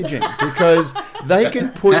and Packaging, because they can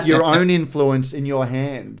put your own influence in your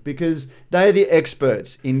hand, because they're the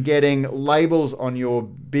experts in getting labels on your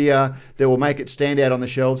beer that will make it stand out on the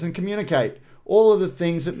shelves and communicate all of the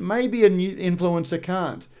things that maybe a new influencer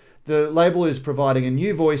can't. The label is providing a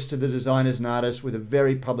new voice to the designers and artists with a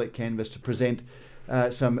very public canvas to present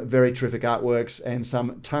some very terrific artworks and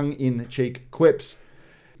some tongue-in-cheek quips.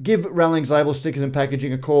 Give Rallings Label Stickers and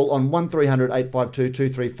Packaging a call on 1300 852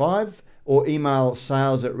 235 or email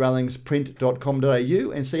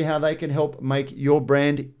sales@rallingsprint.com.au and see how they can help make your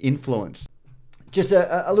brand influence. Just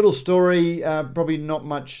a little story, probably not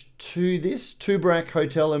much to this. Toobrack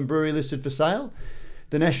Hotel and Brewery listed for sale.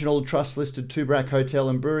 The National Trust listed Toobrack Hotel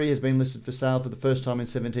and Brewery has been listed for sale for the first time in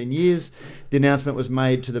 17 years. The announcement was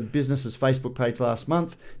made to the business's Facebook page last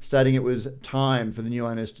month, stating it was time for the new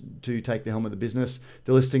owners to take the helm of the business.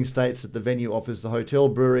 The listing states that the venue offers the hotel,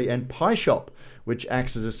 brewery and pie shop, which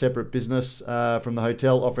acts as a separate business from the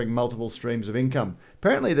hotel, offering multiple streams of income.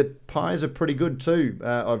 Apparently the pies are pretty good too,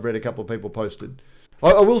 I've read a couple of people posted.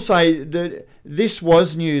 I will say that this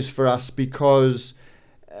was news for us because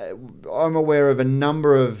I'm aware of a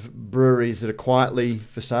number of breweries that are quietly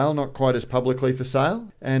for sale, not quite as publicly for sale,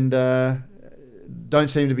 and don't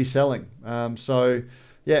seem to be selling. Don't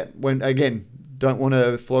want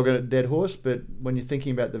to flog a dead horse, but when you're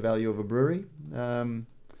thinking about the value of a brewery,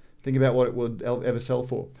 think about what it would ever sell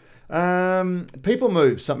for. People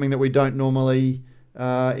move, something that we don't normally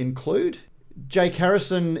include. Jake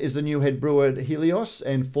Harrison is the new head brewer at Helios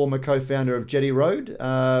and former co-founder of Jetty Road.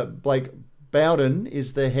 Blake Bowden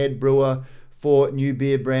is the head brewer for new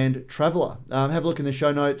beer brand Traveller. Have a look in the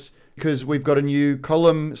show notes because we've got a new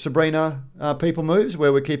column, Sabrina, People Moves,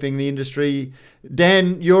 where we're keeping the industry.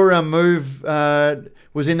 Dan, your move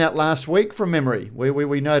was in that last week from memory.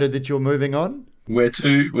 We noted that you're moving on. Where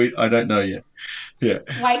to? I don't know yet. Yeah.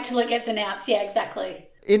 Wait till it gets announced. Yeah, exactly.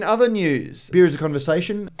 In other news, Beer is a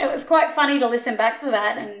Conversation. It was quite funny to listen back to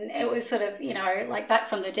that, and it was sort of, like back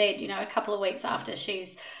from the dead, a couple of weeks after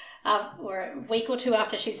she's or a week or two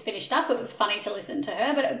after she's finished up. It was funny to listen to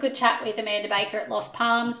her, but a good chat with Amanda Baker at Lost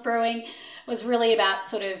Palms Brewing was really about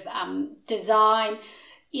sort of design,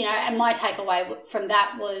 and my takeaway from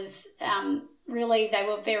that was really they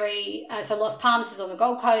were very, so Lost Palms is on the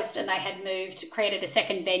Gold Coast and they had created a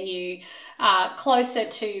second venue closer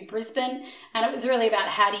to Brisbane, and it was really about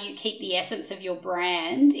how do you keep the essence of your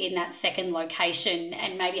brand in that second location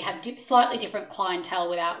and maybe have slightly different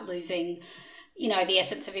clientele without losing the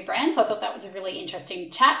essence of your brand. So I thought that was a really interesting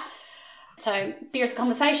chat. So Beer is a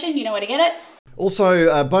Conversation, you know where to get it.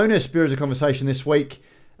 Also, bonus Beer is a Conversation this week.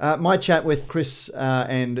 My chat with Chris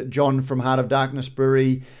and John from Heart of Darkness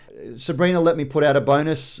Brewery. Sabrina let me put out a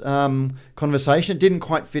bonus conversation. It didn't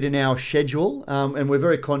quite fit in our schedule, and we're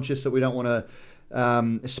very conscious that we don't want to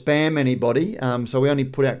spam anybody. So we only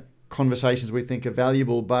put out conversations we think are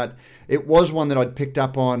valuable, but it was one that I'd picked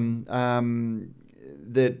up on.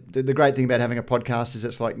 The great thing about having a podcast is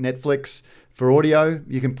it's like Netflix for audio.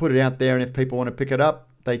 You can put it out there, and if people want to pick it up,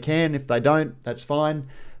 they can. If they don't, that's fine.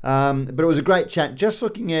 But it was a great chat, just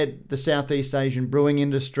looking at the Southeast Asian brewing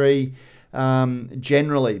industry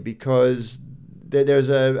generally, because there's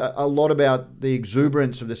a lot about the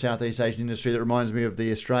exuberance of the Southeast Asian industry that reminds me of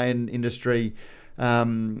the Australian industry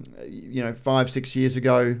 5-6 years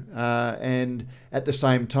ago, and at the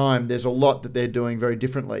same time there's a lot that they're doing very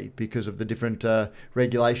differently because of the different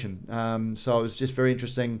regulation. So it was just very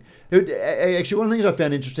interesting. Actually, one of the things I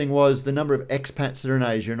found interesting was the number of expats that are in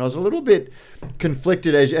Asia, and I was a little bit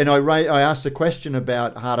conflicted and I asked a question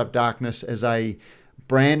about Heart of Darkness as a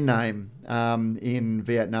brand name in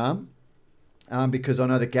Vietnam, because I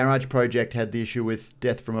know the Garage Project had the issue with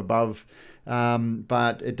Death from Above,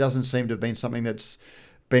 but it doesn't seem to have been something that's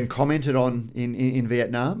been commented on in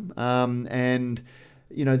Vietnam. And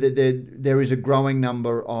there is a growing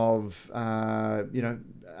number of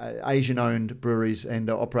Asian-owned breweries and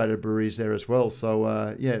operated breweries there as well.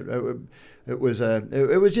 So it was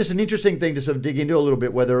just an interesting thing to sort of dig into a little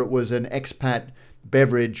bit, whether it was an expat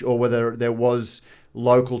beverage or whether there was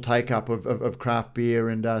local take-up of craft beer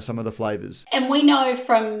and some of the flavours. And we know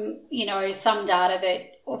from, some data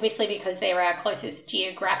that obviously because they're our closest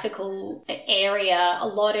geographical area, a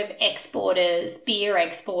lot of beer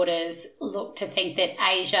exporters look to think that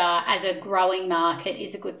Asia as a growing market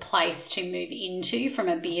is a good place to move into from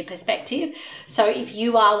a beer perspective. So if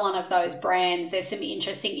you are one of those brands, there's some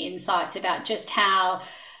interesting insights about just how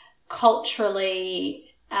culturally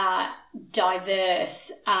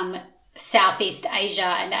diverse Southeast Asia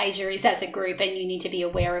and Asia is as a group, and you need to be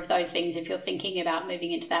aware of those things if you're thinking about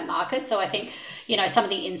moving into that market. So I think, some of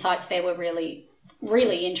the insights there were really,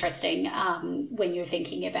 really interesting when you're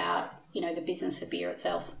thinking about, the business of beer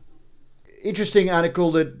itself. Interesting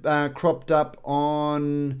article that cropped up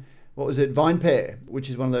on, VinePair, which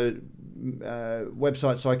is one of the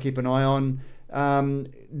websites I keep an eye on.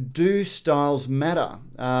 Do styles matter?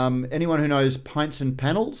 Anyone who knows Pints and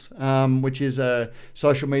Panels, which is a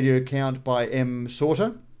social media account by M.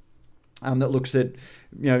 Sorter, that looks at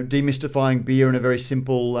demystifying beer in a very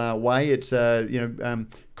simple way. It's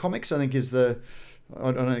comics, I think, is I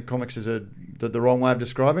don't think comics is the wrong way of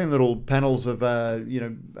describing them. Little panels of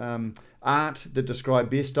art that describe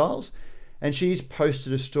beer styles. And she's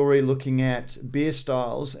posted a story looking at beer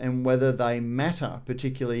styles and whether they matter,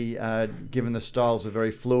 particularly given the styles are very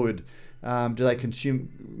fluid. Do they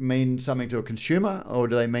mean something to a consumer, or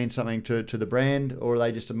do they mean something to the brand, or are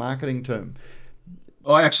they just a marketing term?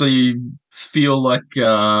 I actually feel like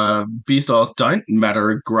beer styles don't matter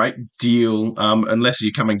a great deal unless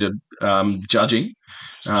you're coming to judging.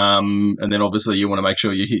 And then obviously you want to make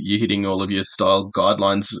sure you're hitting all of your style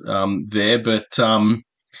guidelines there. But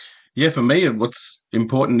for me, what's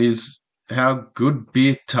important is how good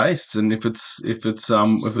beer tastes, and if it's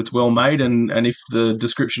well made, and if the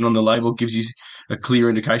description on the label gives you a clear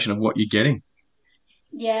indication of what you're getting.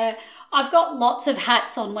 Yeah, I've got lots of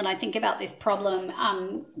hats on when I think about this problem,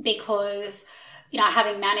 because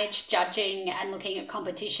having managed judging and looking at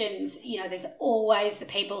competitions, there's always the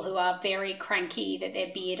people who are very cranky that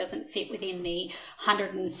their beer doesn't fit within the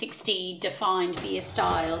 160 defined beer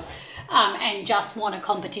styles, and just want a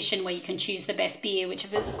competition where you can choose the best beer, which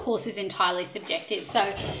of course is entirely subjective.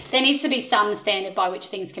 So there needs to be some standard by which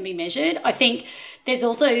things can be measured. I think there's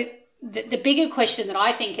also the bigger question that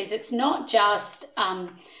I think is it's not just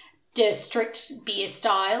do strict beer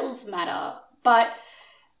styles matter, but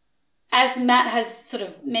as Matt has sort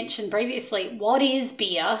of mentioned previously, what is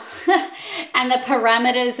beer and the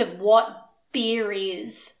parameters of what beer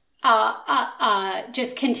is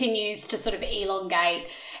just continues to sort of elongate.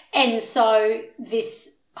 And so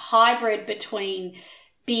this hybrid between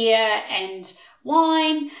beer and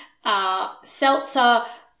wine, seltzer,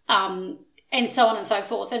 and so on and so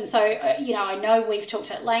forth. And so, I know we've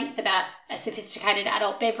talked at length about a sophisticated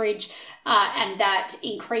adult beverage and that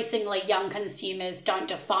increasingly young consumers don't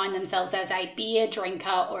define themselves as a beer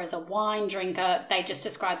drinker or as a wine drinker. They just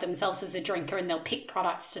describe themselves as a drinker, and they'll pick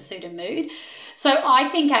products to suit a mood. So I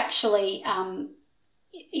think actually,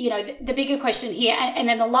 the bigger question here, and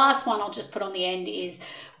then the last one I'll just put on the end is,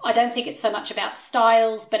 I don't think it's so much about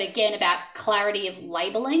styles, but again about clarity of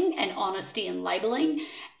labeling and honesty in labeling.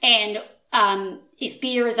 And if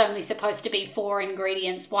beer is only supposed to be 4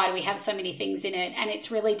 ingredients, why do we have so many things in it? And it's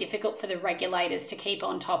really difficult for the regulators to keep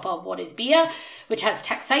on top of what is beer, which has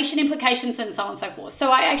taxation implications and so on and so forth.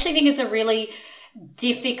 So I actually think it's a really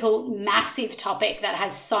difficult, massive topic that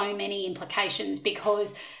has so many implications,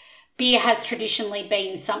 because beer has traditionally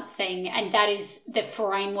been something, and that is the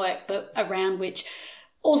framework around which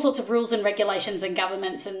all sorts of rules and regulations and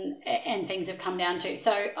governments and things have come down to.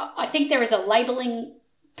 So I think there is a labelling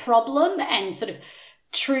problem and sort of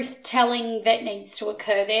truth-telling that needs to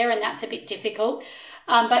occur there, and that's a bit difficult.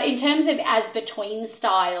 But in terms of as between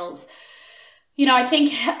styles, I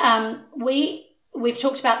think we've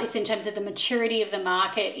talked about this in terms of the maturity of the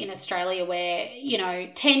market in Australia where,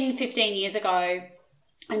 10, 15 years ago,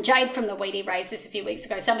 and Jade from the Wheatie raised this a few weeks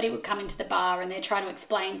ago, somebody would come into the bar and they're trying to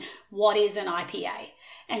explain what is an IPA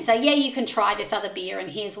and say, yeah, you can try this other beer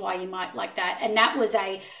and here's why you might like that. And that was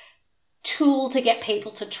a tool to get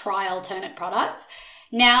people to try alternate products.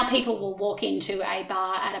 Now people will walk into a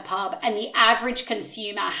bar at a pub and the average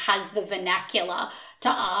consumer has the vernacular to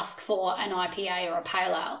ask for an IPA or a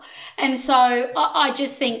pale ale. And so I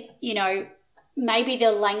just think, maybe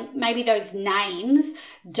those names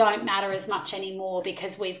don't matter as much anymore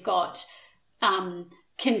because we've got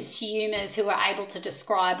consumers who are able to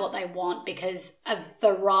describe what they want because a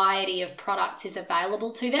variety of products is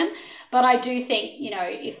available to them. But I do think,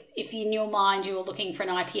 if in your mind you were looking for an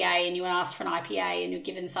IPA and you asked for an IPA and you're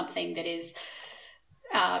given something that is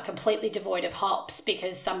completely devoid of hops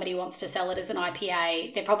because somebody wants to sell it as an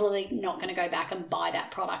IPA, they're probably not going to go back and buy that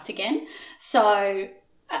product again. So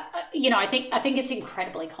I think it's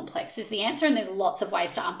incredibly complex is the answer, and there's lots of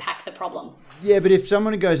ways to unpack the problem. Yeah, but if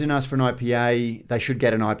someone goes and asks for an IPA, they should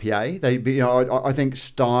get an IPA. I think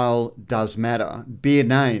style does matter. Beer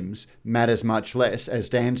names matters much less, as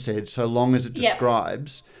Dan said, so long as it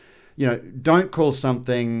describes. Don't call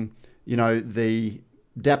something, the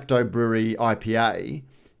Dapto Brewery IPA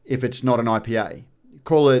if it's not an IPA.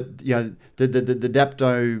 Call it, the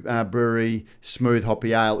Dapto Brewery Smooth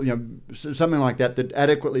Hoppy Ale, something like that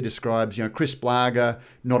adequately describes, crisp lager,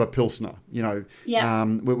 not a pilsner,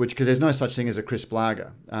 which because there's no such thing as a crisp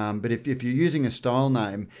lager. But if you're using a style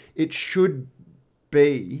name, it should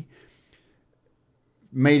be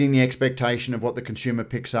meeting the expectation of what the consumer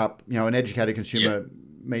picks up, an educated consumer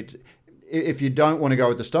meets. If you don't want to go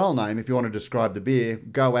with the style name, if you want to describe the beer,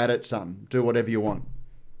 go at it, son. Do whatever you want.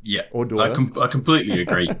 Yeah, or I completely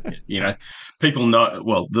agree. People know,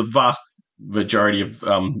 well, the vast majority of,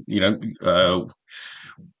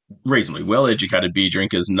 reasonably well-educated beer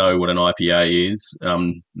drinkers know what an IPA is,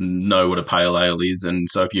 know what a pale ale is. And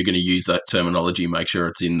so if you're going to use that terminology, make sure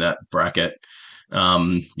it's in that bracket.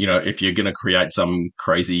 If you're going to create some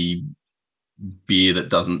crazy beer that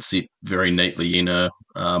doesn't sit very neatly in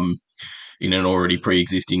an already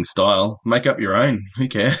pre-existing style, make up your own. Who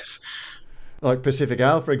cares? Like Pacific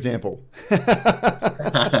Ale, for example. But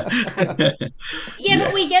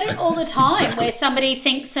we get it all the time where somebody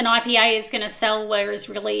thinks an IPA is going to sell, whereas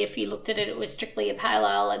really if you looked at it, it was strictly a pale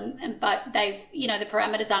ale, but they've, the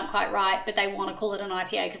parameters aren't quite right, but they want to call it an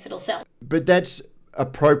IPA because it'll sell. But that's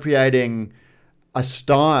appropriating a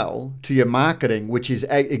style to your marketing, which is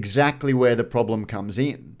exactly where the problem comes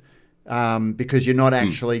in. Because you're not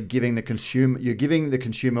actually giving the consumer, you're giving the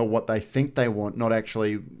consumer what they think they want, not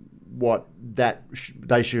actually what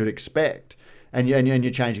they should expect, and you're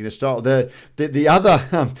changing the style. The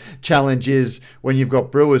other challenge is when you've got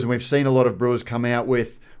brewers, and we've seen a lot of brewers come out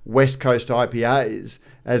with West Coast IPAs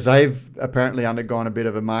as they've apparently undergone a bit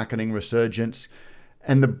of a marketing resurgence,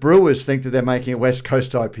 and the brewers think that they're making a West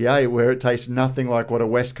Coast IPA where it tastes nothing like what a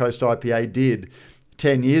West Coast IPA did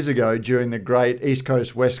 10 years ago during the great East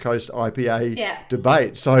Coast West Coast IPA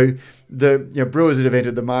debate. So the brewers that have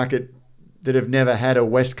entered the market that have never had a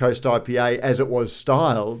West Coast IPA as it was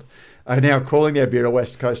styled are now calling their beer a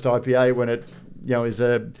West Coast IPA when it, is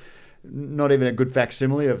not even a good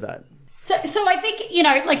facsimile of that. So I think,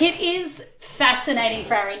 it is fascinating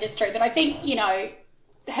for our industry, but I think,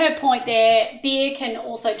 her point there, beer can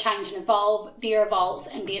also change and evolve. Beer evolves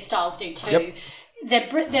and beer styles do too. Yep.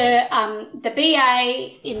 The BA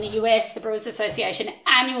in the US, the Brewers Association,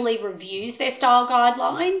 annually reviews their style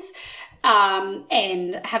guidelines.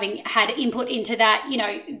 And having had input into that,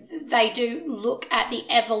 they do look at the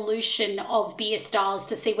evolution of beer styles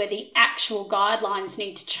to see where the actual guidelines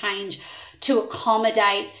need to change to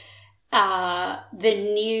accommodate the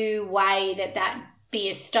new way that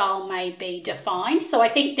beer style may be defined. So I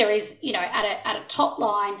think there is, at a top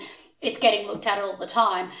line, it's getting looked at all the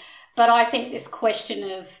time. But I think this question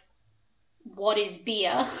of what is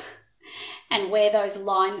beer and where those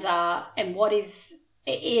lines are and what is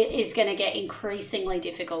going to get increasingly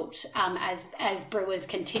difficult as brewers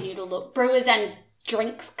and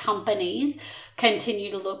drinks companies continue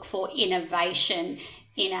to look for innovation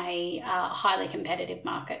in a highly competitive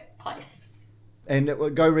marketplace. And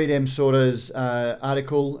go read Em Sorda's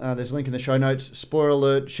article. There's a link in the show notes. Spoiler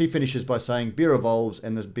alert, she finishes by saying beer evolves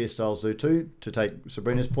and the beer styles do too, to take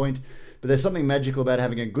Sabrina's point. But there's something magical about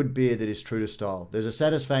having a good beer that is true to style. There's a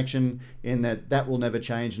satisfaction in that will never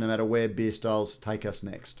change no matter where beer styles take us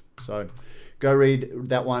next. So go read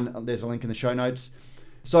that one. There's a link in the show notes.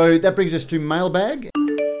 So that brings us to Mailbag.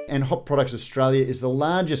 And Hop Products Australia is the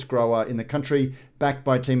largest grower in the country, backed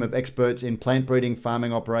by a team of experts in plant breeding,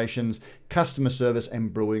 farming operations, customer service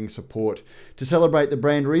and brewing support. To celebrate the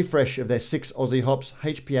brand refresh of their 6 Aussie hops,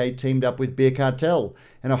 HPA teamed up with Beer Cartel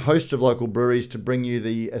and a host of local breweries to bring you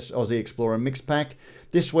the Aussie Explorer Mix Pack.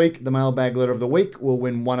 This week, the Mailbag Letter of the Week will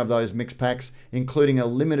win one of those mix packs, including a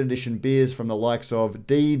limited edition beers from the likes of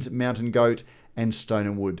Deeds, Mountain Goat and Stone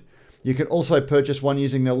and Wood. You can also purchase one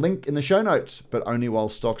using the link in the show notes, but only while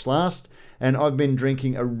stocks last. And I've been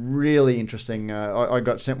drinking a really interesting, I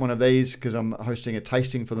got sent one of these because I'm hosting a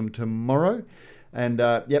tasting for them tomorrow. And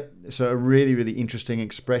so a really, really interesting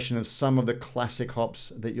expression of some of the classic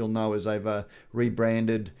hops that you'll know as they've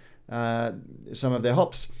rebranded some of their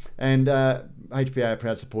hops. And HPA are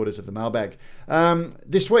proud supporters of the Mailbag.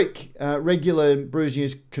 This week, regular Brews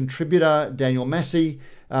News contributor Daniel Massey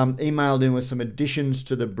emailed in with some additions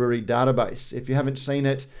to the brewery database. If you haven't seen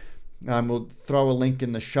it, we'll throw a link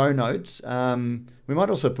in the show notes. We might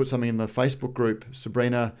also put something in the Facebook group,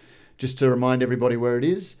 Sabrina, just to remind everybody where it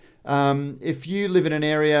is. If you live in an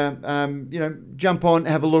area, jump on,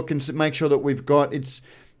 have a look and make sure that we've got, it's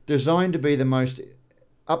designed to be the most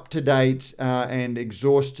up-to-date and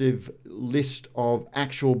exhaustive list of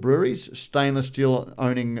actual breweries, stainless steel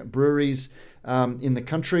owning breweries in the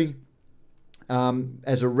country,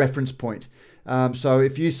 as a reference point. So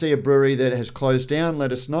if you see a brewery that has closed down,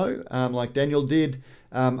 let us know, like Daniel did.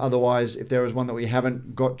 Otherwise, if there is one that we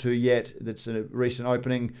haven't got to yet that's a recent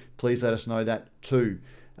opening, please let us know that too.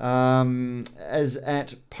 As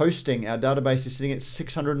at posting, our database is sitting at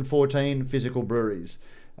 614 physical breweries,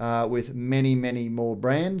 with many, many more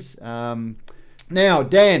brands. Now,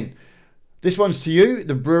 Dan, this one's to you.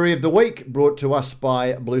 The Brewery of the Week, brought to us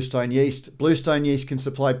by Bluestone Yeast. Bluestone Yeast can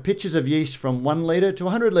supply pitchers of yeast from 1 litre to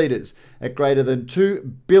 100 litres at greater than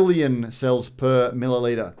 2 billion cells per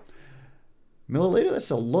milliliter. Milliliter? That's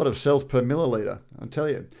a lot of cells per milliliter, I'll tell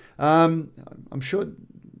you. I'm sure,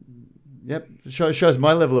 yep, shows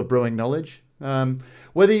my level of brewing knowledge.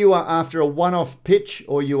 Whether you are after a one-off pitch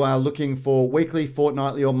or you are looking for weekly,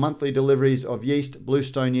 fortnightly or monthly deliveries of yeast,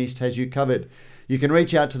 Bluestone Yeast has you covered. You can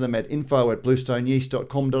reach out to them at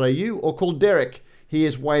info@bluestoneyeast.com.au or call Derek. He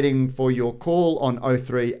is waiting for your call on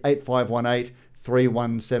 03 8518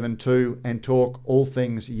 3172 and talk all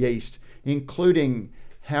things yeast, including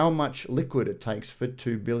how much liquid it takes for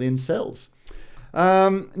 2 billion cells.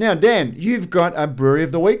 Now, Dan, you've got a Brewery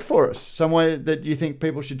of the Week for us, somewhere that you think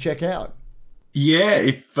people should check out. Yeah,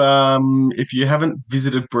 if you haven't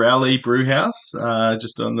visited Browley Brewhouse,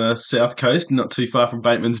 just on the south coast, not too far from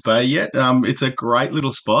Bateman's Bay yet, it's a great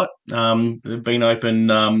little spot. They've been open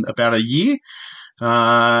about a year,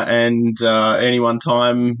 and any one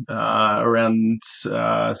time around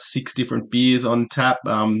 6 different beers on tap,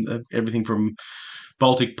 everything from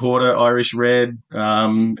Baltic Porter, Irish Red,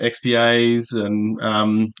 XPAs, and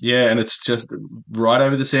and it's just right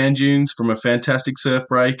over the sand dunes from a fantastic surf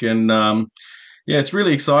break. And it's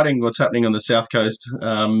really exciting what's happening on the south coast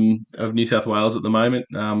of New South Wales at the moment.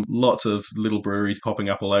 Lots of little breweries popping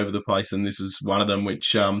up all over the place, and this is one of them.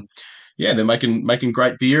 Which they're making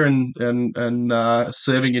great beer and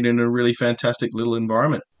serving it in a really fantastic little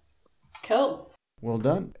environment. Cool. Well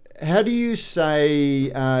done. How do you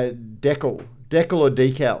say Deckel? Deckel or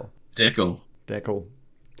decal? Deckel.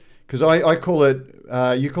 Because I call it,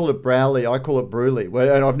 you call it Browley, I call it Brewley.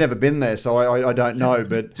 Well, and I've never been there, so I don't know.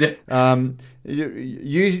 But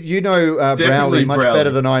you know Browley much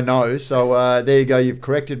better than I know. So there you go. You've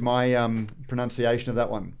corrected my pronunciation of that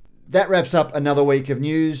one. That wraps up another week of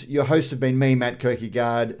news. Your hosts have been me, Matt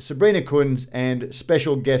Kierkegaard, Sabrina Kunz, and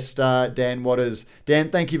special guest star Dan Waters.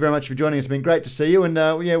 Dan, thank you very much for joining us. It's been great to see you. And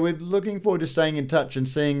we're looking forward to staying in touch and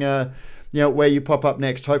seeing where you pop up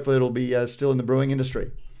next. Hopefully it'll be still in the brewing industry.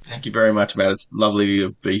 Thank you very much, Matt. It's lovely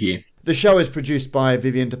to be here. The show is produced by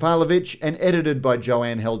Vivian Topalovic and edited by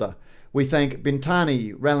Joanne Helder. We thank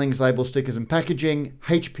Bintani, Rallings Label Stickers and Packaging,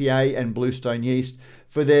 HPA and Bluestone Yeast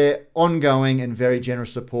for their ongoing and very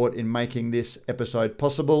generous support in making this episode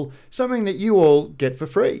possible, something that you all get for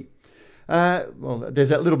free. There's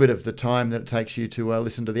that little bit of the time that it takes you to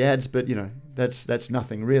listen to the ads, but that's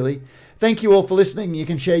nothing really. Thank you all for listening. You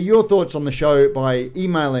can share your thoughts on the show by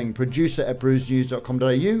emailing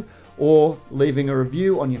producer@brewsnews.com.au or leaving a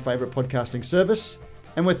review on your favourite podcasting service.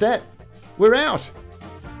 And with that, we're out.